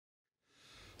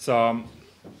So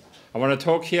I want to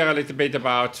talk here a little bit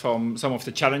about some of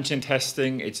the challenge in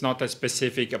testing. It's not as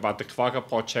specific about the Quagga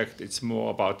project, it's more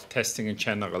about testing in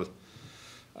general.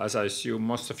 As I assume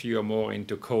most of you are more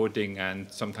into coding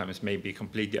and sometimes maybe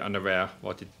completely unaware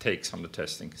what it takes on the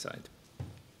testing side.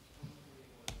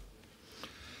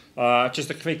 Just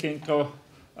a quick intro.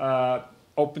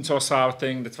 Open source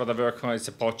routing, that's what I work on. It's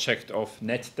a project of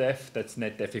Netdev. That's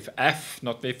Netdev with F,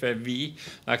 not with a V,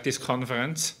 like this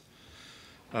conference,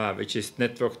 which is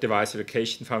Network Device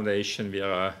Education Foundation. We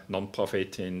are a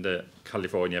non-profit in the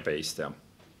California base there.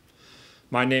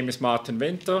 My name is Martin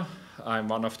Winter. I'm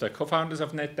one of the co-founders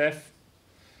of Netdev.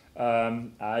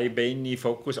 I mainly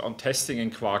focus on testing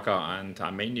in Quagga, and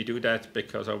I mainly do that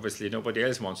because obviously nobody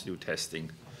else wants to do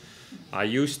testing. I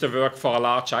used to work for a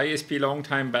large ISP a long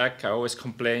time back. I always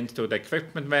complained to the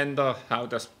equipment vendor how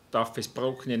the stuff is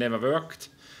broken, it never worked.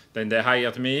 Then they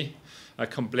hired me. I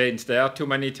complained there too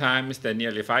many times, they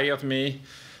nearly fired me.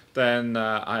 Then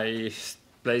I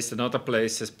placed in other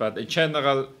places, but in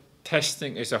general,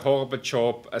 testing is a horrible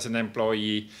job as an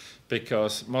employee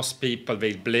because most people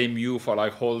will blame you for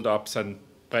like hold-ups and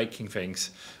breaking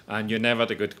things, and you're never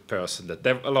the good person. The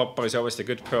developer is always the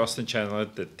good person in general,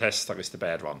 the tester is the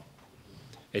bad one.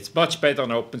 It's much better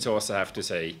on open source, I have to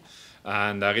say.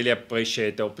 And I really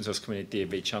appreciate the open source community,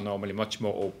 which are normally much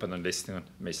more open and listening on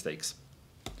mistakes.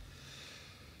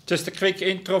 Just a quick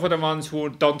intro for the ones who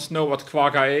don't know what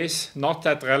Quagga is. Not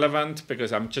that relevant,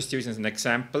 because I'm just using it as an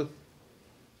example.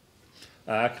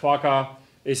 Quagga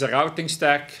is a routing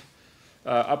stack.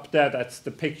 Up there, that's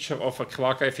the picture of a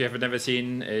Quagga. If you have never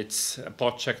seen, it's a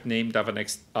project named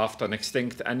after an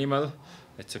extinct animal.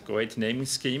 It's a great naming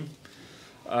scheme.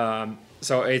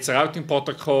 So it's routing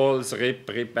protocols, RIP,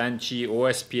 RIP-NG,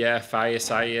 OSPF,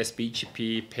 ISIS,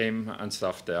 BGP, PIM, and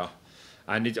stuff there.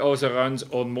 And it also runs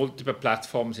on multiple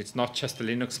platforms. It's not just a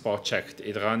Linux project.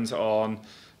 It runs on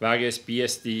various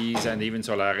BSDs and even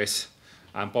Solaris,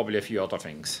 and probably a few other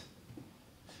things.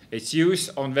 It's used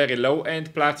on very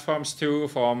low-end platforms too,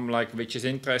 which is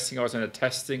interesting also in the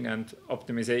testing and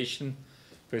optimization,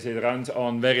 because it runs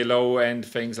on very low-end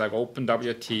things like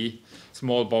OpenWT,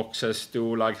 small boxes,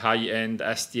 to like high-end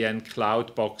SDN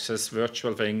cloud boxes,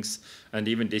 virtual things, and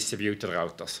even distributed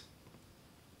routers.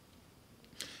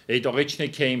 It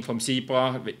originally came from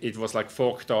Zebra. It was like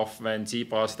forked off when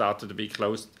Zebra started to be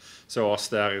closed source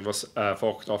there. It was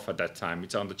forked off at that time.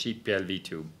 It's on the GPL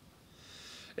v2.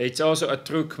 It's also a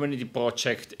true community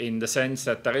project in the sense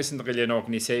that there isn't really an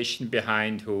organization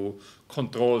behind who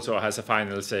controls or has a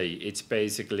final say. It's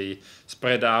basically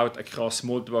spread out across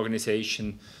multiple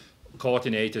organizations,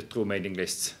 coordinated through mailing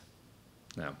lists.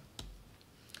 Now,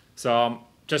 so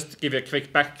just to give you a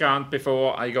quick background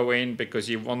before I go in, because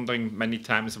you're wondering many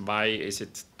times why is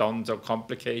it done so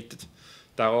complicated.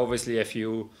 There are obviously a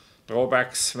few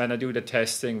drawbacks when I do the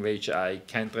testing, which I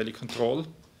can't really control.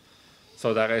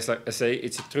 So there is, like I say,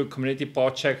 it's a true community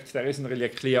project. There isn't really a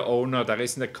clear owner. There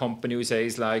isn't a company who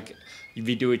says like,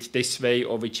 we do it this way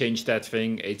or we change that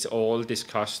thing. It's all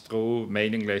discussed through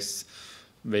mailing lists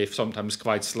with sometimes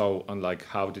quite slow on like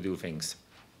how to do things.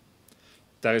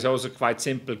 There is also quite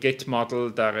simple Git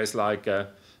model. There is like a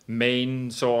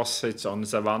main source. It's on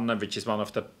Savannah, which is one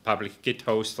of the public Git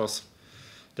hosters.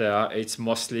 There, it's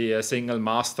mostly a single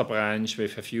master branch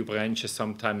with a few branches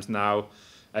sometimes now,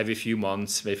 every few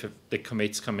months with the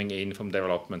commits coming in from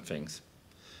development things.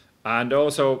 And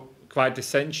also quite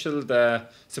essential, the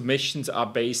submissions are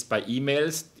based by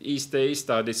emails these days.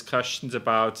 There are discussions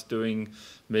about doing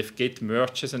with Git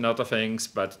merges and other things,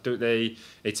 but today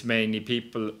it's mainly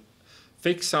people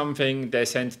fix something, they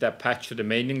send their patch to the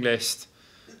mailing list,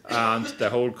 and the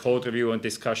whole code review and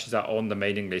discussions are on the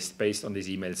mailing list based on these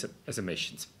email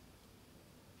submissions.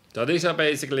 So these are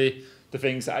basically the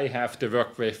things I have to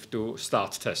work with to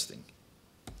start testing.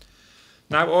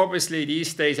 Now, obviously,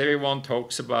 these days, everyone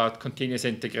talks about continuous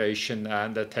integration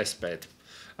and a testbed.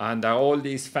 And there are all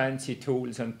these fancy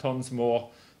tools and tons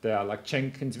more. There are like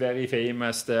Jenkins, very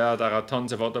famous. There are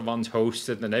tons of other ones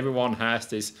hosted, and everyone has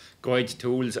these great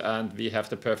tools, and we have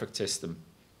the perfect system.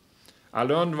 I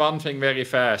learned one thing very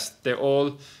fast. They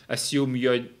all assume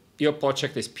your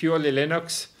project is purely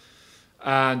Linux,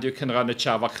 and you can run a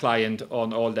Java client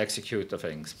on all the executor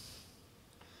things.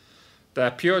 The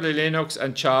purely Linux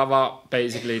and Java,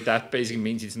 that basically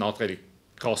means it's not really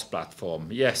cross-platform.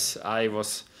 Yes, I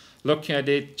was looking at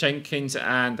it, Jenkins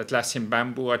and Atlassian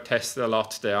Bamboo, I tested a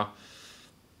lot there.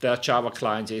 Their Java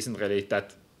client isn't really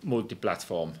that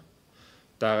multi-platform.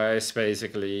 There is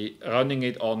basically running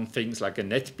it on things like a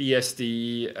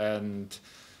NetBSD and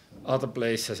other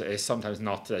places is sometimes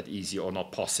not that easy or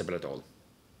not possible at all.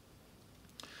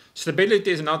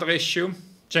 Stability is another issue.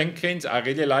 Jenkins, I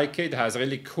really like it. It has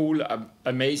really cool,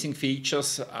 amazing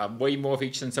features, way more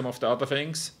features than some of the other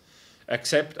things.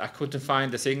 Except I couldn't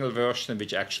find a single version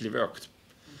which actually worked.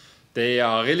 They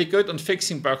are really good on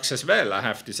fixing bugs as well, I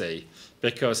have to say.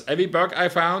 Because every bug I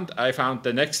found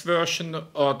the next version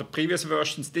or the previous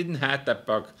versions didn't have that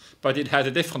bug, but it had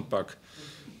a different bug.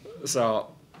 So,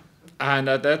 and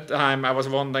at that time I was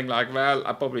wondering like, well,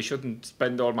 I probably shouldn't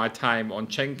spend all my time on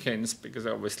Jenkins because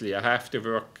obviously I have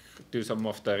to do some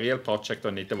of the real project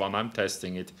on it, the one I'm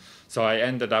testing it. So I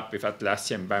ended up with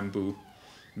Atlassian Bamboo,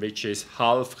 which is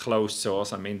half closed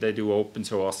source. I mean, they do open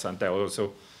source and they're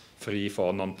also free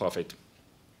for non-profit.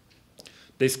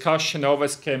 Discussion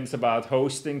always comes about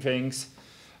hosting things.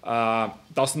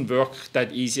 Doesn't work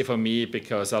that easy for me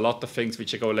because a lot of things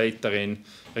which I go later in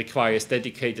requires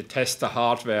dedicated tester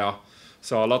hardware.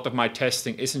 So a lot of my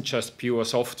testing isn't just pure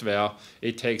software.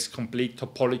 It takes complete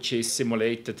topologies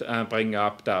simulated and bring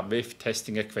up there with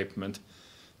testing equipment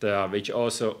there,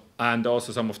 and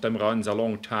also some of them runs a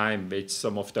long time, which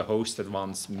some of the hosted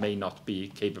ones may not be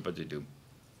capable to do.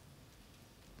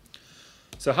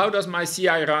 So how does my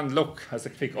CI run look as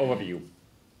a quick overview?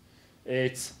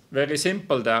 It's very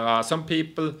simple. There are some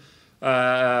people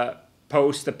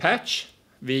post a patch.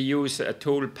 We use a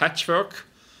tool Patchwork,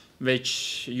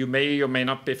 which you may or may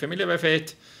not be familiar with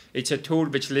it. It's a tool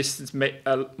which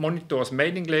monitors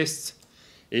mailing lists.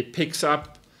 It picks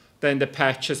up then the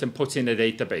patches and puts in a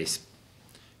database.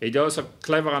 It's also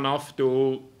clever enough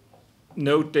to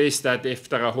notice that if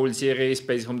there are a whole series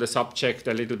based on the subject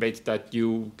a little bit that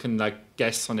you can like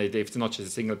guess on it if it's not just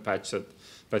a single patch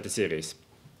but a series.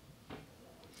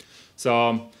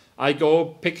 So I go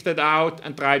pick that out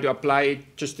and try to apply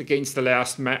it just against the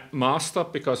last master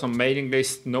because on mailing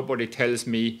list nobody tells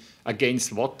me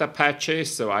against what the patch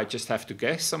is, so I just have to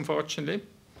guess, unfortunately.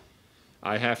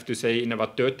 I have to say in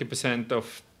about 30%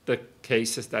 of the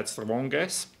cases that's the wrong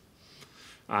guess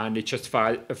and it just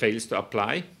fails to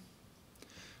apply.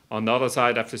 On the other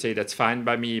side, I have to say that's fine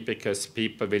by me because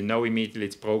people will know immediately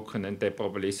it's broken and they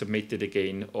probably submit it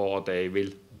again or they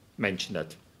will mention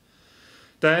that.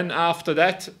 Then after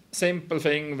that, simple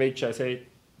thing which I say,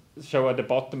 show at the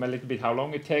bottom a little bit how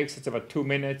long it takes. It's about 2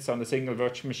 minutes on a single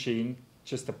virtual machine,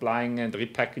 just applying and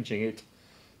repackaging it.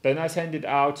 Then I send it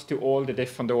out to all the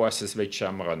different OSs which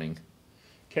I'm running.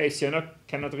 In case you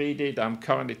cannot read it, I'm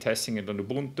currently testing it on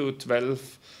Ubuntu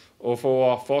 12.04,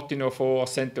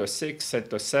 14.04, CentOS 6,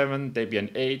 CentOS 7, Debian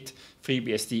 8,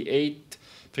 FreeBSD 8,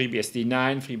 FreeBSD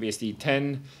 9, FreeBSD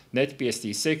 10,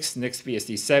 NetBSD 6,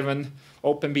 NextBSD 7,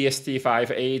 OpenBSD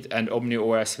 5.8, and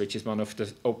OmniOS, which is one of the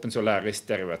OpenSolaris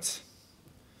derivatives.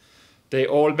 They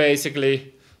all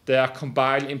basically, they are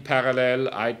compiled in parallel.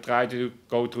 I try to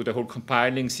go through the whole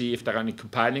compiling, see if there are any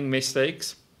compiling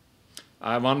mistakes.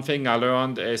 One thing I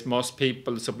learned is most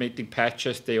people submitting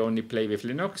patches, they only play with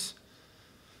Linux.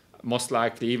 Most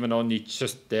likely even only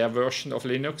just their version of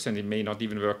Linux, and it may not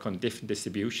even work on different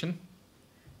distribution.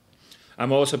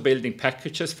 I'm also building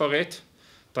packages for it,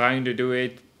 trying to do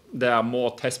it. There are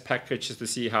more test packages to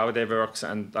see how they work,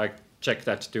 and I check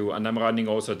that too. And I'm running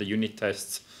also the unit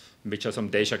tests, which are some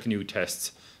Deja GNU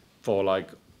tests for like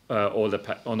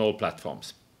on all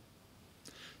platforms.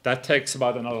 That takes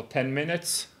about another 10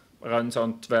 minutes, runs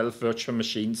on 12 virtual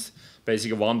machines,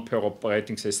 basically one per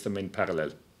operating system in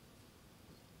parallel.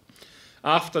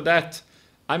 After that,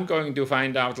 I'm going to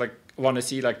find out, like, want to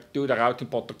see, like, do the routing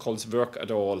protocols work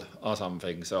at all or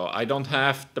something. So I don't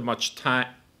have too much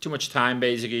time,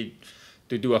 basically,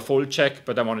 to do a full check,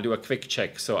 but I want to do a quick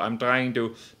check. So I'm trying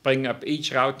to bring up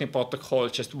each routing protocol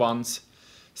just once,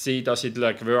 see does it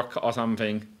like work or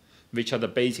something, which are the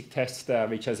basic tests there,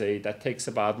 which I say that takes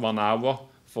about 1 hour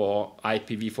for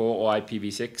IPv4 or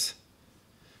IPv6.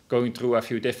 Going through a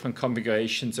few different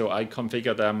configurations, so I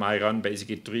configure them. I run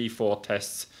basically 3-4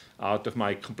 tests out of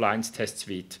my compliance test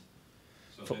suite.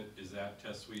 So is that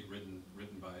test suite written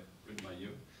by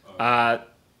you?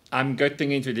 I'm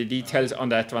getting into the details on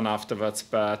that one afterwards,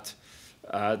 but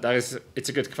it's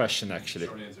a good question actually.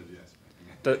 The short answer is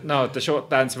yes. No, the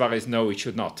short answer is no, it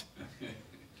should not.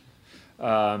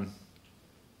 I'm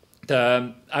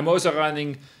also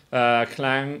running the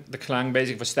Clang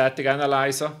basic for static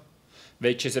analyzer,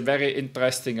 which is a very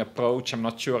interesting approach. I'm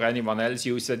not sure anyone else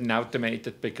uses it in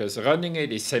automated because running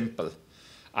it is simple.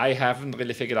 I haven't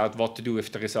really figured out what to do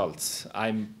with the results.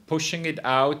 I'm pushing it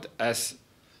out as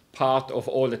part of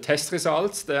all the test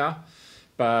results there,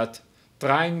 but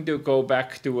trying to go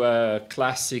back to a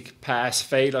classic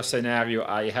pass-failure scenario,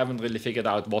 I haven't really figured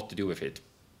out what to do with it.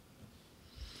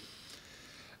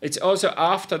 It's also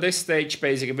after this stage,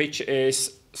 basically, which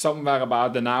is somewhere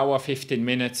about an hour, 15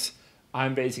 minutes,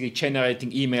 I'm basically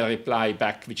generating email reply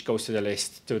back, which goes to the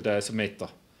list, to the submitter,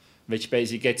 which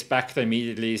basically gets back to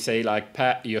immediately say like,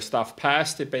 your stuff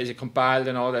passed, it basically compiled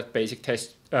and all that, basic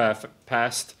test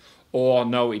passed, or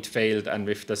no, it failed, and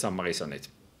with the summaries on it.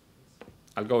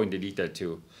 I'll go into detail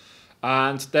too.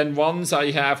 And then once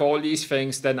I have all these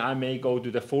things, then I may go to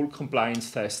the full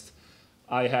compliance test.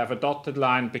 I have a dotted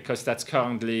line because that's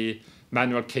currently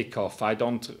manual kickoff. I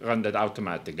don't run that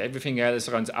automatically. Everything else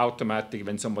runs automatically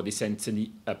when somebody sends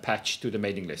a patch to the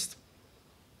mailing list.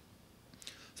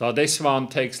 So this one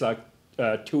takes like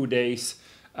 2 days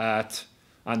and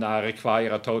I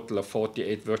require a total of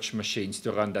 48 virtual machines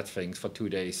to run that thing for 2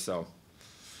 days. So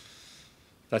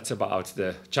that's about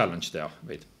the challenge there.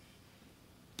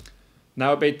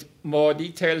 Now a bit more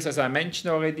details, as I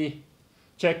mentioned already.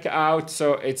 Check out,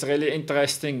 so it's really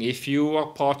interesting. If your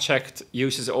project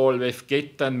uses all with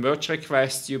Git and merge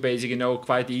requests, you basically know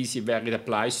quite easy where it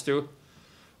applies to.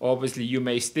 Obviously, you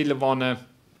may still want to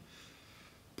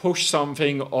push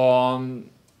something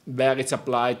on where it's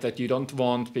applied that you don't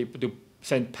want people to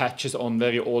send patches on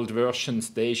very old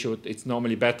versions. It's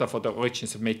normally better for the origin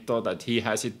submitter that he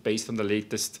has it based on the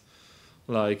latest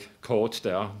like code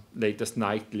there, latest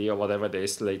nightly or whatever it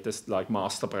is, latest like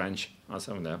master branch or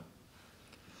something there.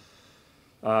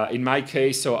 In my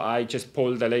case, so I just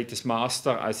pull the latest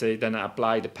master, then I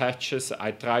apply the patches.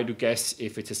 I try to guess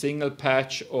if it's a single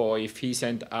patch or if he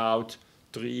sent out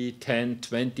 3, 10,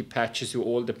 20 patches who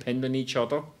all depend on each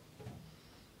other.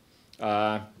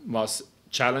 Was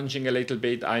challenging a little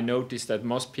bit. I noticed that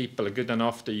most people are good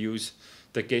enough to use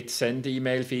the Git send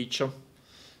email feature,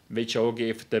 which all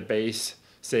give the base,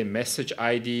 say, message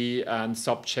ID and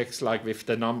subjects like with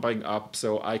the numbering up,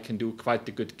 so I can do quite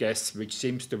a good guess, which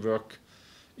seems to work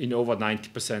in over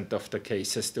 90% of the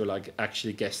cases to like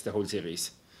actually guess the whole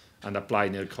series and apply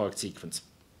in the correct sequence.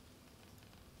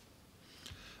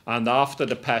 And after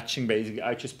the patching, basically,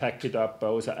 I just pack it up. I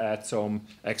also add some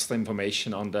extra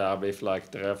information on there with like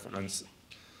the reference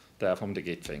there from the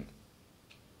Git thing.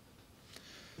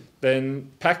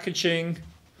 Then packaging.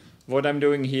 What I'm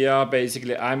doing here,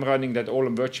 basically, I'm running that all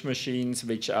on virtual machines,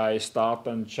 which I start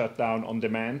and shut down on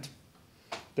demand.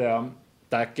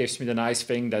 That gives me the nice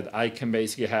thing that I can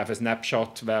basically have a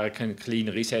snapshot where I can clean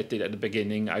reset it at the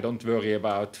beginning. I don't worry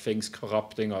about things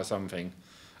corrupting or something.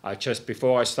 I just,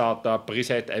 before I start up,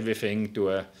 reset everything, do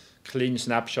a clean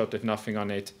snapshot with nothing on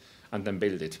it, and then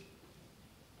build it.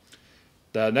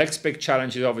 The next big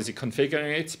challenge is obviously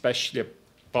configuring it, especially a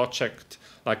project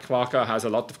like Quagga has a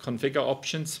lot of configure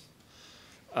options.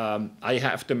 I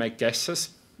have to make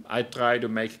guesses. I try to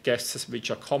make guesses which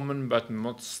are common, but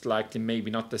most likely maybe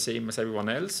not the same as everyone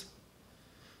else.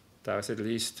 There's at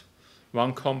least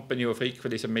one company who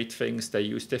frequently submit things, they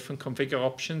use different configure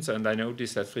options, and I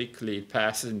notice that frequently it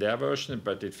passes in their version,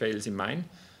 but it fails in mine.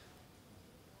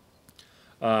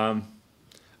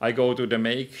 I go to the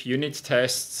make unit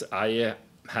tests. I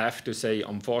have to say,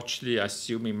 unfortunately,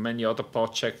 assuming many other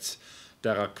projects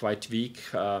that are quite weak,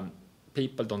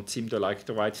 people don't seem to like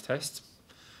to write tests.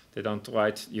 They don't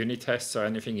write unit tests or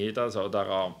anything either, so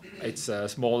it's a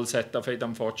small set of it,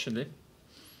 unfortunately.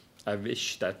 I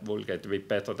wish that would get a bit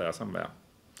better there somewhere.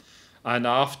 And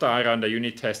after I run the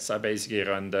unit tests, I basically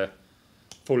run the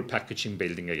full packaging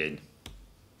building again.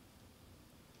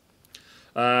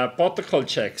 Protocol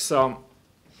checks. So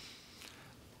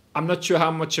I'm not sure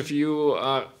how many of you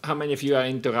are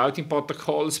into routing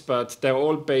protocols, but they're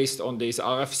all based on these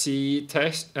RFC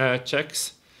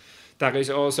checks. There is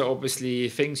also obviously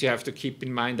things you have to keep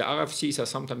in mind. The RFCs are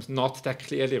sometimes not that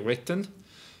clearly written.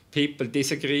 People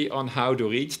disagree on how to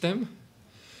read them.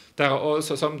 There are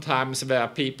also sometimes where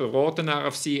people wrote an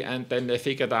RFC and then they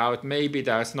figured out maybe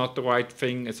that's not the right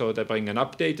thing, so they bring an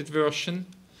updated version,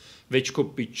 which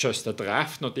could be just a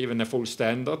draft, not even a full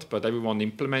standard, but everyone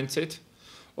implements it.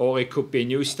 Or it could be a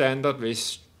new standard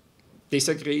which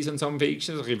disagrees on some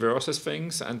features, reverses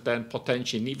things, and then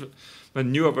potentially a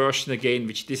newer version again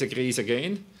which disagrees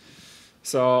again.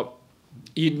 So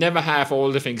you never have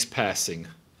all the things passing.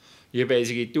 You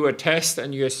basically do a test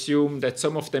and you assume that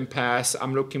some of them pass.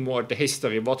 I'm looking more at the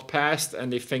history, what passed,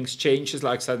 and if things changes,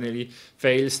 like suddenly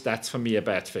fails, that's for me a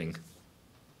bad thing.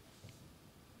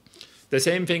 The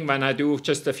same thing when I do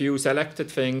just a few selected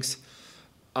things,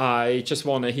 I just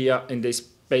want to hear in these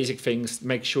basic things,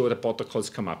 make sure the protocols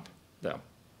come up there.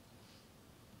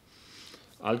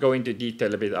 I'll go into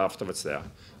detail a bit afterwards there.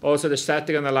 Also, the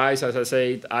static analyzer, as I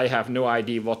said, I have no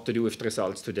idea what to do with the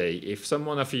results today. If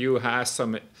someone of you has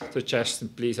some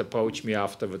suggestions, please approach me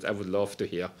afterwards. I would love to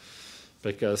hear,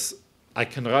 because I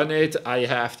can run it. I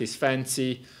have this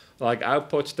fancy like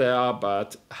output there,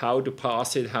 but how to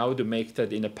pass it, how to make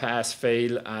that in a pass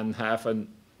fail and have a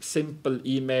simple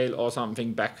email or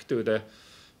something back to the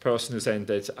person who sent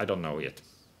it, I don't know yet.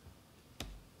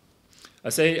 I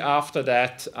say after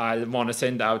that, I want to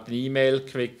send out an email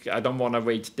quick. I don't want to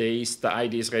wait days. The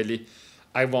idea is really,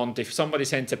 I want, if somebody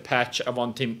sends a patch, I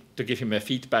want him to give him a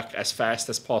feedback as fast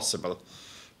as possible.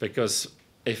 Because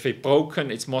if it's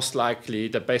broken, it's most likely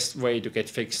the best way to get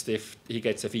fixed if he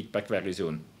gets a feedback very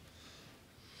soon.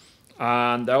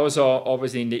 And also,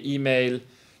 obviously, in the email,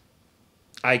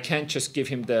 I can't just give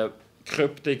him the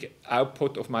cryptic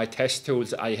output of my test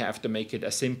tools. I have to make it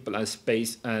as simple as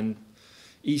and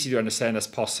easy to understand as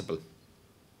possible.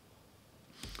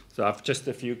 So I have just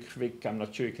a few quick, I'm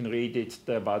not sure you can read it,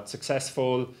 about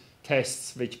successful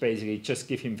tests, which basically just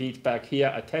give him feedback.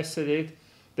 Here I tested it.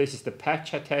 This is the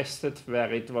patch I tested,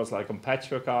 where it was like on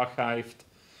Patchwork archived.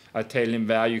 I tell him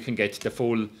where you can get the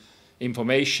full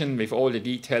information with all the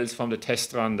details from the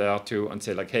test run there too, and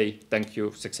say like, hey, thank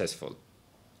you, successful.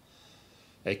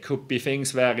 It could be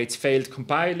things where it's failed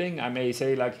compiling. I may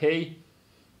say like, hey,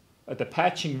 the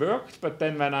patching worked, but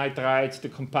then when I tried to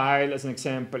compile, as an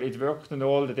example, it worked on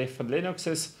all the different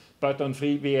Linuxes, but on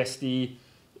FreeBSD,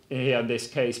 here in this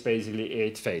case, basically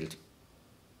it failed.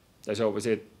 There's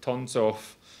obviously tons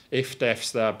of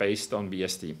if-defs there based on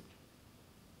BSD.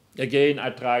 Again, I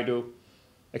try to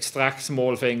extract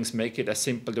small things, make it as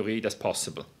simple to read as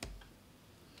possible.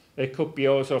 It could be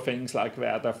also things like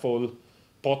where the full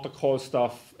protocol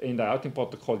stuff in the routing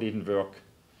protocol didn't work.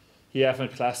 Here I have a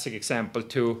classic example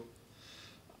too,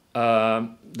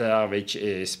 there, which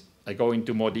is, I go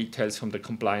into more details from the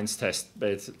compliance test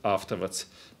bit afterwards,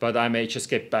 but I may just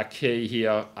get back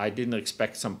here, I didn't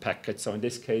expect some packets, so in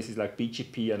this case it's like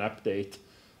BGP an update,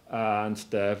 and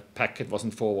the packet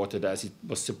wasn't forwarded as it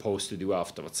was supposed to do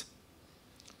afterwards.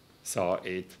 So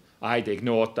it either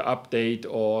ignored the update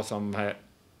or someone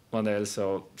else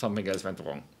or something else went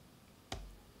wrong.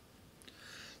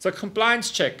 So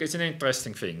compliance check is an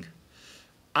interesting thing.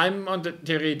 I'm on the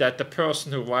theory that the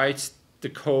person who writes the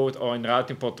code or in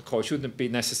routing protocol shouldn't be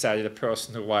necessarily the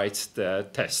person who writes the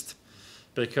test,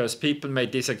 because people may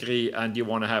disagree and you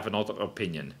want to have another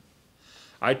opinion.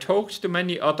 I talked to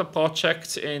many other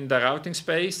projects in the routing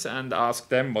space and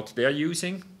asked them what they're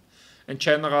using. In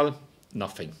general,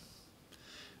 nothing.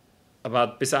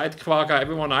 But beside Quagga,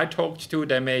 everyone I talked to,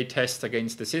 they may test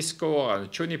against the Cisco or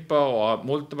Juniper or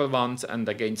multiple ones and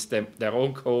against their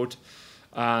own code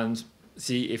and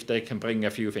see if they can bring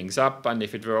a few things up, and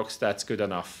if it works, that's good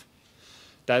enough.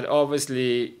 That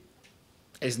obviously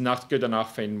is not good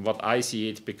enough in what I see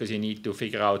it, because you need to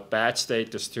figure out bad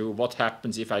status too. What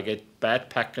happens if I get bad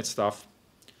packet stuff?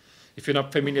 If you're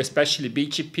not familiar, especially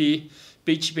BGP,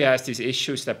 BGP has these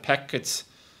issues that packets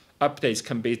updates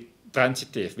can be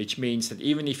transitive, which means that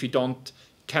even if you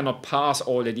cannot pass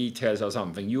all the details or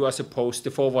something, you are supposed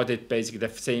to forward it, basically the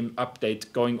same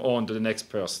update going on to the next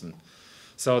person.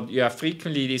 So you have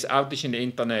frequently these outages in the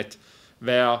internet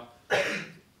where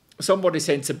somebody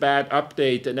sends a bad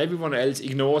update and everyone else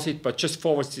ignores it but just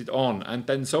forwards it on, and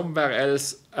then somewhere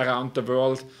else around the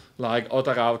world, like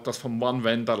other routers from one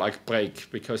vendor, like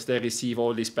break because they receive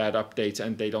all these bad updates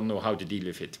and they don't know how to deal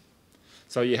with it.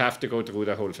 So you have to go through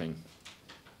the whole thing.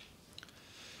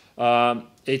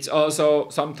 It's also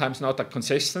sometimes not a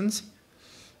consistent,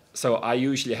 so I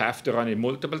usually have to run it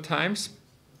multiple times.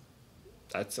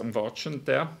 That's unfortunate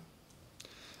there.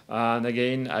 And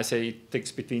again, I say it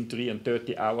takes between 3 and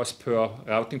 30 hours per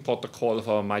routing protocol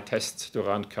for my tests to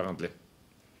run currently.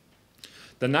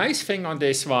 The nice thing on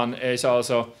this one is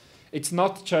also, it's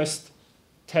not just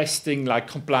testing like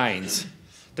compliance.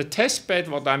 The test bed,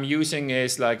 what I'm using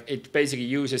is like, it basically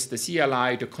uses the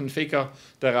CLI to configure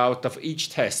the route of each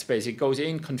test. Basically goes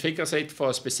in, configures it for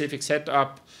a specific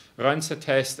setup, runs the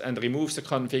test and removes the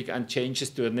config and changes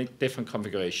to a different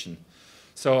configuration.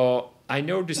 So I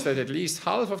noticed that at least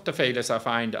half of the failures I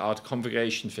find are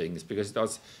configuration things, because it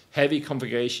does heavy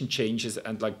configuration changes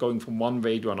and like going from one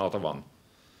way to another one.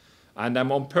 And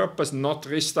I'm on purpose not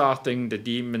restarting the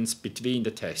daemons between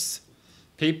the tests.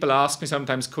 People ask me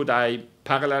sometimes, could I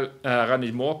run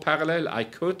it more parallel? I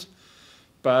could,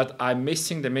 but I'm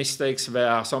missing the mistakes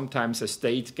where sometimes a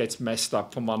state gets messed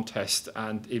up from one test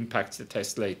and impacts the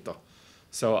test later.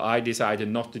 So I decided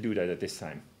not to do that at this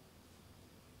time.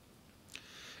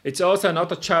 It's also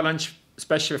another challenge,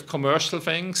 especially with commercial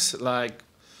things, like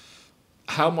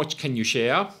how much can you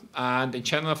share? And in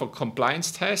general, for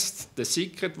compliance tests, the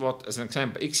secret, what, as an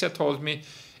example, Ixia told me,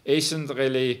 isn't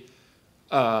really,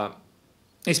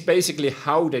 it's basically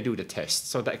how they do the test.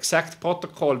 So the exact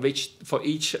protocol, which for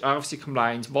each RFC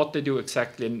compliance, what they do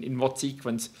exactly and in what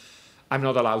sequence, I'm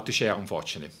not allowed to share,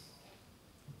 unfortunately.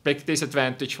 Big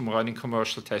disadvantage from running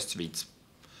commercial test suites.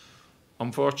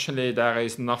 unfortunately, there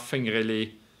is nothing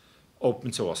really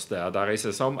open source there. There is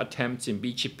some attempts in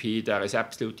BGP. There is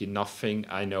absolutely nothing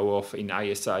I know of in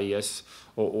ISIS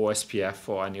or OSPF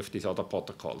or any of these other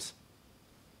protocols.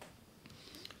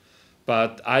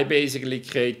 But I basically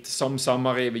create some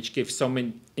summary which gives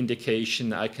some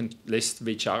indication. I can list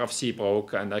which RFC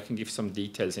broke, and I can give some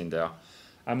details in there.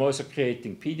 I'm also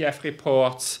creating PDF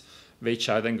reports, which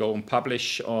I then go and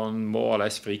publish on more or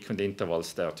less frequent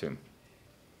intervals there too.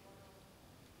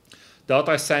 The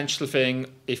other essential thing,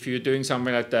 if you're doing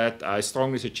something like that, I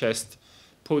strongly suggest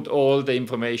put all the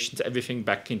information, everything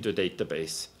back into a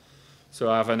database. So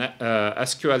I have an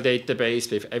SQL database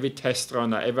with every test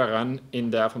run I ever run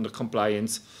in there from the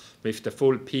compliance, with the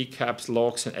full PCAPs,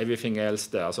 logs, and everything else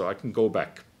there, so I can go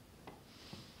back.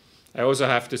 I also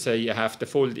have to say you have the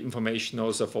full information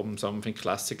also from something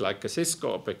classic like a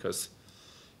Cisco, because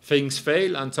things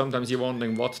fail, and sometimes you're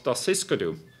wondering, what does Cisco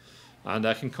do? And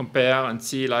I can compare and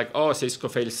see like, oh, Cisco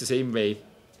fails the same way,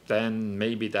 then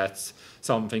maybe that's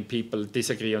something people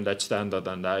disagree on that standard,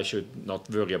 and I should not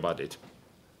worry about it.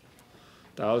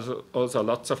 There are also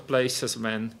lots of places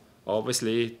when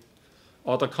obviously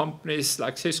other companies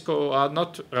like Cisco are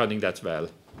not running that well.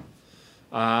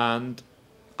 And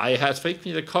I had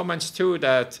frequently the comments too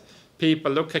that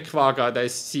people look at Quagga, they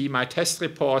see my test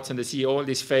reports and they see all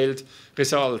these failed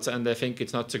results and they think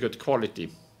it's not so good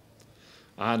quality.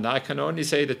 And I can only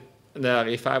say that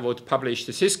if I would publish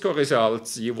the Cisco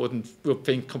results, you would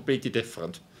think completely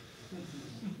different.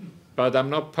 But I'm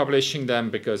not publishing them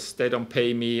because they don't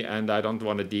pay me and I don't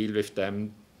want to deal with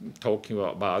them talking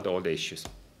about all the issues.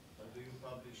 But do you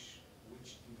publish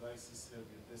which devices have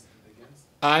you tested against?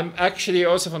 I'm actually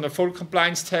also from the full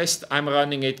compliance test, I'm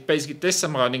running it, basically this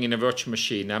I'm running in a virtual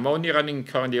machine. I'm only running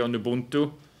currently on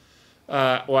Ubuntu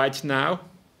right now.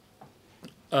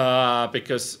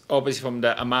 Because obviously from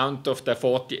the amount of the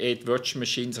 48 virtual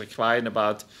machines requiring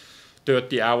about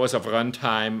 30 hours of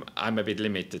runtime, I'm a bit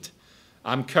limited.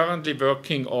 I'm currently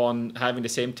working on having the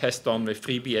same test done with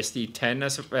FreeBSD 10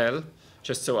 as well,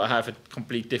 just so I have a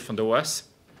complete different OS.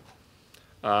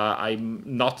 I'm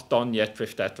not done yet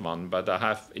with that one, but I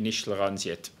have initial runs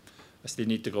yet. I still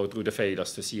need to go through the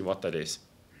failures to see what that is.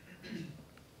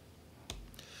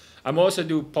 I'm also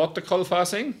do protocol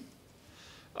fuzzing.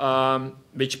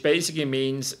 Which basically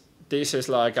means this is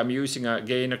like I'm using,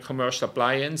 again, a commercial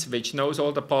appliance which knows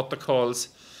all the protocols.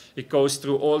 It goes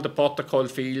through all the protocol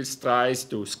fields, tries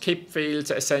to skip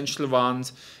fields, essential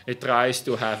ones. It tries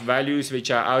to have values which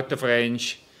are out of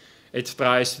range. It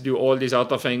tries to do all these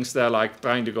other things that are like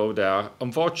trying to go there.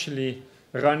 Unfortunately,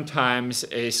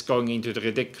 runtimes is going into the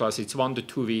ridiculous. It's 1 to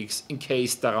 2 weeks in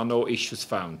case there are no issues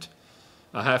found.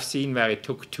 I have seen where it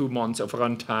took 2 months of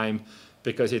runtime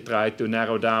because it tried to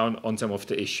narrow down on some of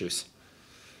the issues.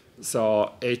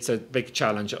 So it's a big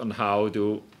challenge on how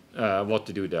to, what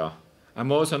to do there. I'm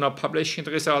also not publishing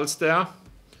the results there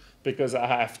because I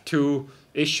have 2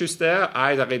 issues there.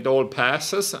 Either it all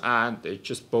passes and it's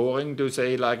just boring to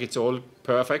say like it's all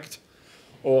perfect,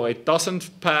 or it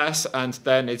doesn't pass and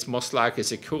then it's most likely a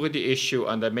security issue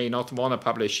and I may not want to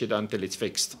publish it until it's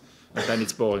fixed, and then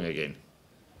it's boring again.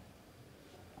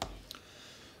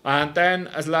 And then,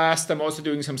 as last, I'm also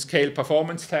doing some scale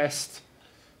performance tests.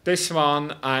 This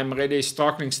one, I'm really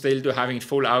struggling still to having it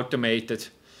full automated.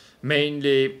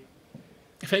 Mainly,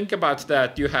 think about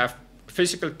that. You have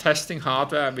physical testing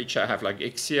hardware, which I have like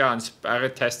Ixia and Sparrow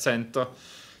Test Center.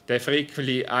 They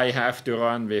frequently, I have to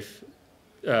run with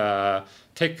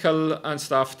Tickle and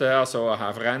stuff there. So I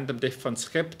have random different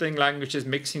scripting languages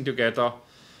mixing together.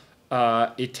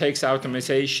 It takes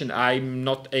optimization. I'm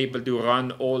not able to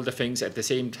run all the things at the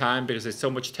same time because there's so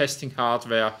much testing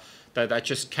hardware that I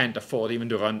just can't afford even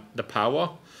to run the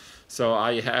power. So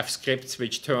I have scripts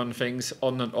which turn things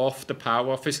on and off the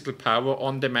power, physical power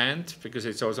on demand, because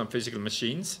it's also on physical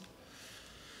machines.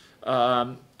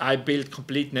 I build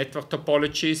complete network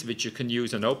topologies which you can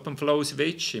use an OpenFlow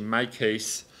switch. In my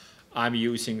case, I'm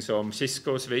using some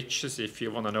Cisco switches if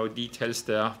you want to know details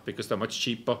there because they're much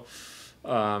cheaper.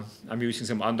 I'm using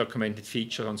some undocumented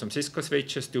features on some Cisco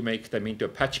switches to make them into a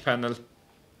patch panel.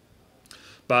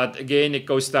 But again, it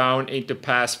goes down into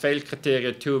pass-fail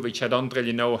criteria too, which I don't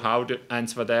really know how to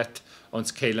answer that on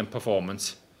scale and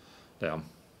performance there.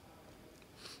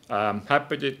 I'm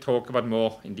happy to talk about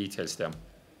more in details there.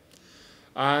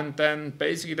 And then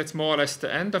basically that's more or less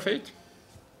the end of it.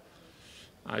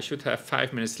 I should have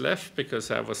 5 minutes left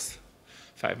because I was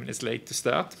 5 minutes late to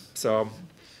start. So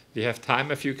we have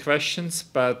time, a few questions,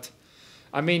 but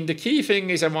I mean, the key thing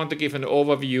is I want to give an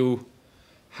overview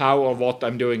how or what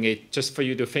I'm doing it, just for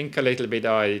you to think a little bit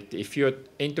about it. If you're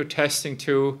into testing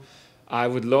too, I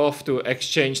would love to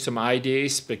exchange some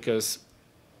ideas because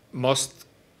most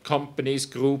companies,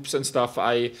 groups and stuff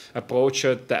I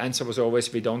approached, the answer was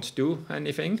always, we don't do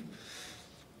anything.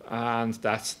 And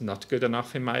that's not good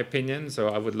enough in my opinion. So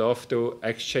I would love to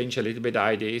exchange a little bit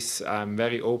ideas. I'm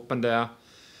very open there.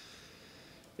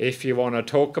 If you want to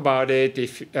talk about it,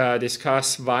 if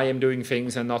discuss why I'm doing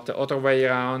things and not the other way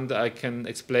around, I can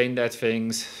explain that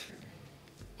things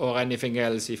or anything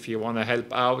else. If you want to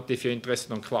help out, if you're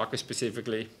interested on Quagga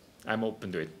specifically, I'm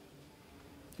open to it.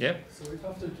 Yeah? So if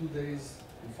after 2 days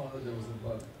you found out there was a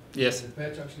bug, Yes. the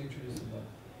patch actually introduced a bug,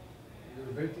 you're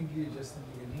reverting it, just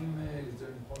sending an email, is there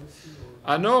any policy?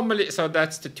 Or? Normally, so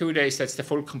that's the 2 days, that's the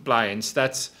full compliance.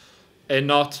 That's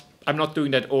I'm not doing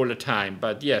that all the time,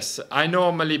 but yes, I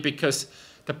normally, because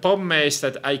the problem is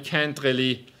that I can't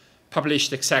really publish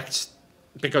the exact,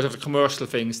 because of the commercial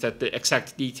things, that the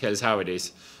exact details how it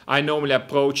is. I normally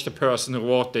approach the person who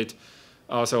wrote it.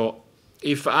 So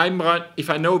if I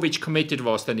know which commit it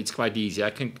was, then it's quite easy.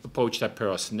 I can approach that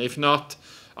person. If not,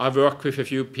 I work with a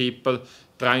few people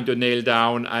trying to nail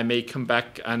down. I may come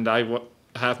back and I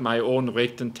have my own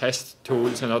written test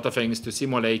tools and other things to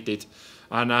simulate it.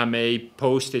 And I may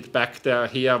post it back there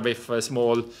here with a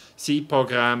small C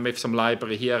program with some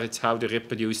library here. It's how to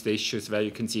reproduce the issues where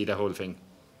you can see the whole thing.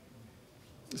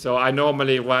 So I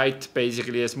normally write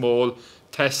basically a small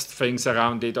test things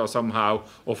around it or somehow,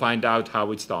 or find out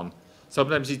how it's done.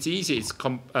 Sometimes it's easy, it's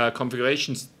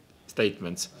configuration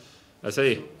statements. I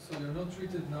say. So you're not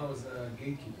treated now as a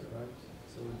gatekeeper, right?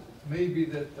 So it may be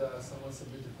that someone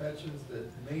submitted patches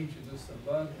that may introduce some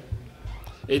bug.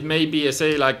 It may be,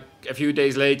 say, like a few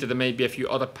days later, there may be a few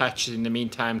other patches in the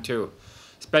meantime too.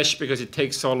 Especially because it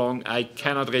takes so long, I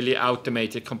cannot really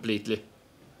automate it completely.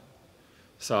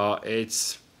 So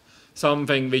it's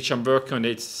something which I'm working on,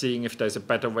 it's seeing if there's a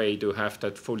better way to have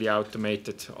that fully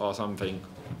automated or something.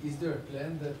 Is there a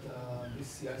plan that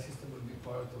this CI system will be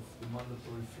part of the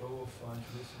mandatory flow of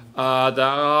introducing? There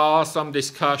are some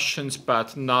discussions,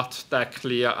 but not that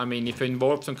clear. I mean, if you're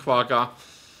involved in Quagga,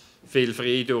 feel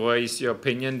free to raise your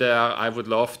opinion there. I would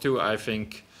love to. I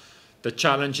think the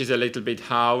challenge is a little bit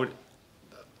how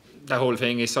the whole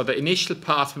thing is. So the initial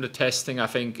part from the testing, I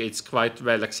think it's quite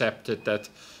well accepted that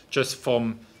just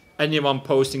from anyone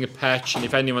posting a patch, and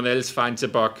if anyone else finds a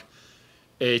bug,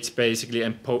 it's basically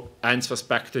answers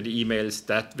back to the emails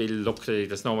that will look at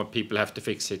it as normal people have to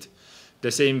fix it.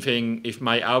 The same thing, if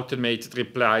my automated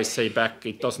replies say back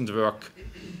it doesn't work,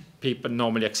 people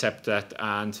normally accept that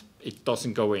and it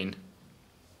doesn't go in.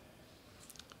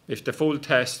 With the full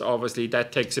test, obviously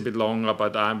that takes a bit longer,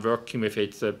 but I'm working with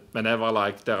it. Whenever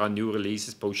like there are new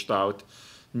releases pushed out,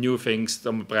 new things,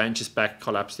 some branches back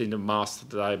collapsed in the master,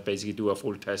 that I basically do a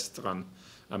full test run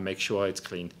and make sure it's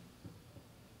clean.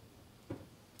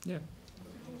 Yeah.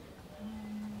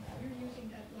 You're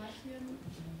using Atlassian?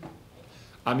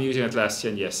 I'm using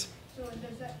Atlassian, yes. So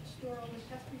does that store all the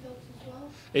test results as well?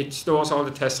 It stores all the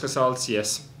test results,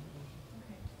 yes.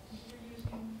 Okay. You're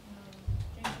using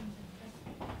Jenkins and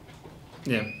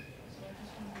testing. Yeah. So I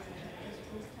just wondered if that does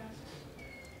both tasks?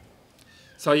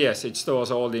 So yes, it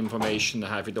stores all the information, I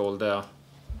have it all there. Okay.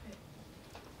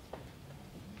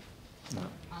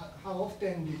 How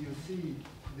often do you see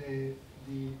the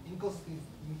inconsistent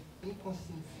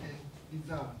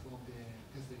result of the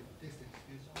test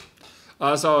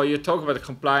execution? So you talk about the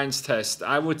compliance test.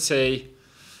 I would say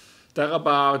there are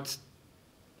about,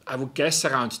 I would guess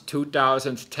around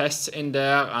 2,000 tests in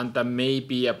there, and there may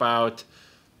be about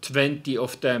 20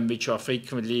 of them which are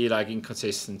frequently like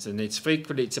inconsistent, and it's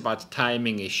about a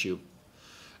timing issue.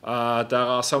 There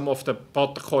are some of the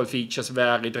protocol features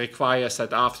where it requires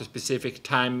that after specific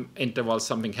time intervals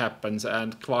something happens,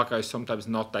 and Quagga is sometimes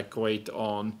not that great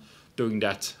on doing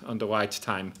that on the right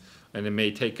time. And it may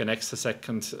take an extra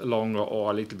second longer or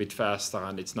a little bit faster,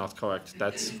 and it's not correct.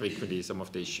 That's frequently some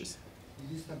of the issues.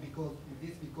 Is this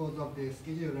because of the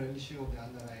scheduler issue of the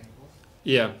underlying host?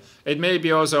 Yeah, it may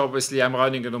be also, obviously, I'm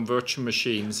running it on virtual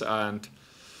machines, and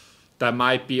that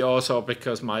might be also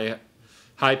because my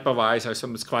hypervisor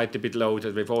is quite a bit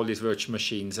loaded with all these virtual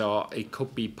machines, or it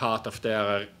could be part of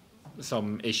their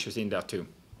some issues in there too.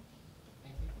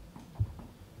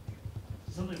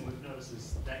 Something we've noticed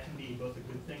is that can be both a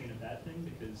good thing and a bad thing,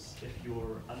 because if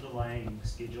your underlying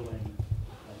scheduling,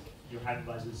 like your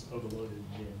hypervisor is overloaded,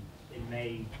 then it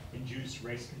may induce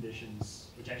race conditions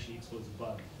which actually expose a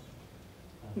bug,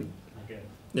 like a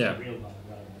real bug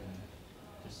rather than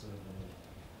just sort of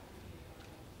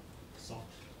a soft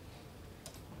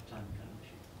time kind of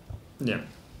issue. Yeah.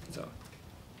 So.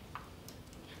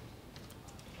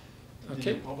 Okay.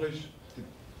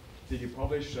 Did you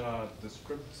publish the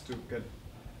scripts to get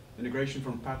integration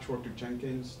from Patchwork to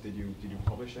Jenkins? Did you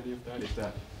publish any of that? Is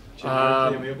that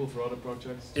generically available for other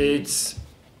projects? It's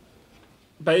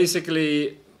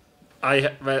basically,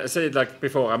 well, I said it like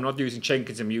before, I'm not using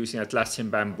Jenkins, I'm using Atlassian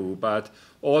Bamboo, but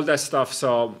all that stuff,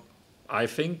 so I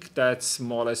think that's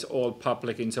more or less all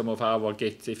public in some of our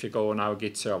Git, if you go on our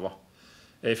Git server.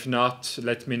 If not,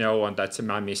 let me know, and that's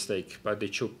my mistake, but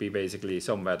it should be basically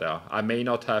somewhere there. I may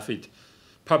not have it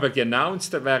publicly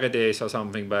announced where it is or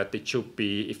something, but it should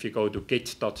be, if you go to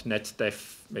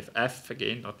git.netdev with F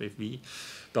again, not with V,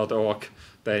 .org,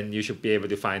 then you should be able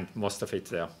to find most of it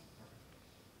there.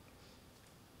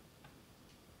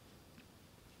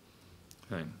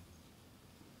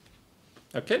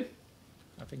 Okay,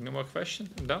 I think no more questions.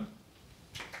 I'm done.